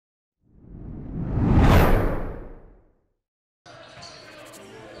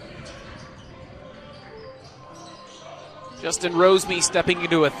Justin Roseby stepping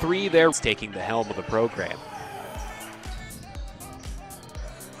into a three there, taking the helm of the program.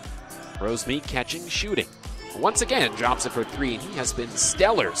 Roseby catching, shooting. Once again, drops it for three, and he has been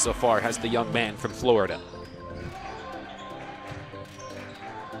stellar so far, has the young man from Florida.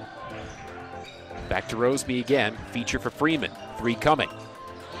 Back to Roseby again, feature for Freeman. Three coming.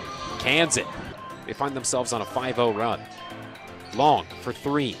 Cans it. They find themselves on a 5-0 run. Long for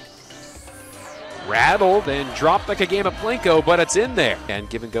three. Rattled and dropped like a game of Plinko, but it's in there. And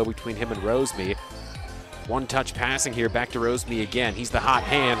give and go between him and Roseby. One touch passing here, back to Roseby again. He's the hot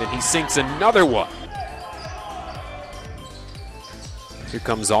hand, and he sinks another one. Here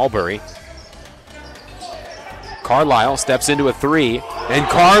comes Albury. Carlisle steps into a three, and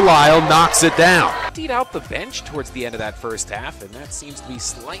Carlisle knocks it down. Emptied out the bench towards the end of that first half, and that seems to be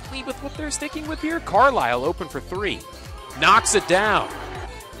slightly with what they're sticking with here. Carlisle open for three. Knocks it down.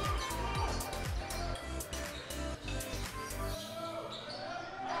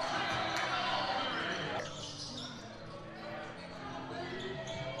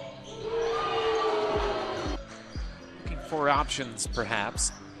 Looking for options,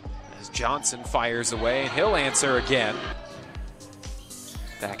 perhaps, as Johnson fires away, and he'll answer again.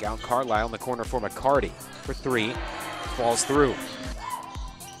 Back out Carlisle in the corner for McCarty for three. Falls through.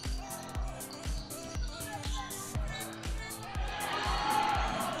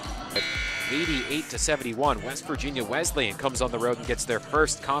 88-71, West Virginia Wesleyan comes on the road and gets their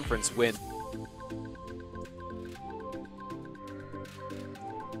first conference win.